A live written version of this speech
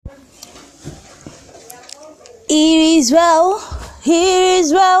It is well, it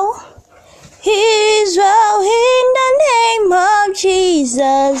is well, it is well, in the name of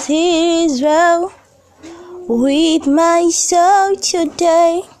Jesus, it is well with my soul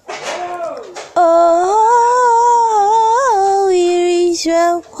today. Oh, it is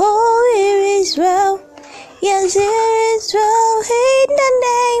well, oh, it is well, yes, it is well, in the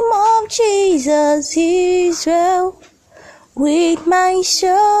name of Jesus, it is well with my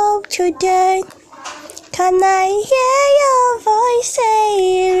soul today. Can I hear your voice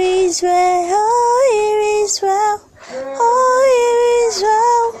say it is well, oh, it is well, oh, it is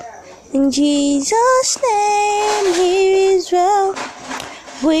well. In Jesus' name, it is well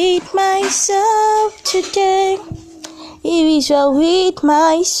with my soul today. It is well with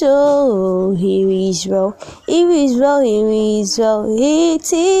my soul, it is well, it is well, it is well,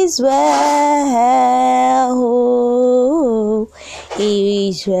 it is well, oh, it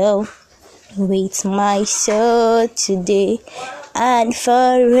is well with my soul today, and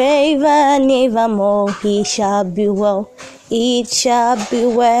forever and evermore it shall be well, it shall be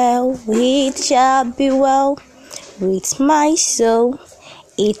well, it shall be well with my soul,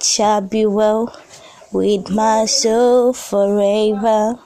 it shall be well with my soul forever.